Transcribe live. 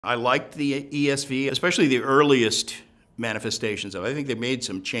I liked the ESV, especially the earliest manifestations of it. I think they made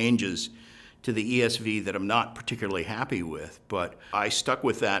some changes to the ESV that I'm not particularly happy with, but I stuck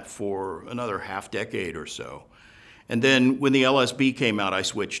with that for another half decade or so. And then when the LSB came out, I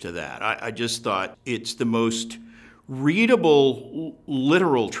switched to that. I just thought it's the most readable,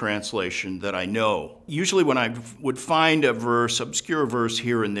 literal translation that I know. Usually when I would find a verse, obscure verse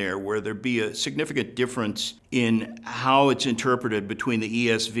here and there, where there'd be a significant difference in how it's interpreted between the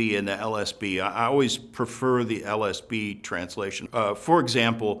ESV and the LSB, I always prefer the LSB translation. For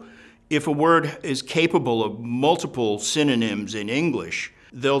example, if a word is capable of multiple synonyms in English,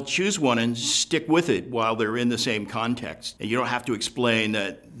 they'll choose one and stick with it while they're in the same context. And you don't have to explain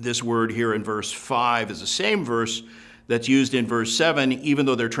that this word here in verse 5 is the same verse that's used in verse 7, even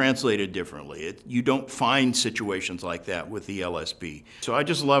though they're translated differently. You don't find situations like that with the LSB. So I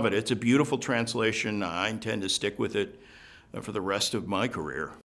just love it. It's a beautiful translation. I intend to stick with it for the rest of my career.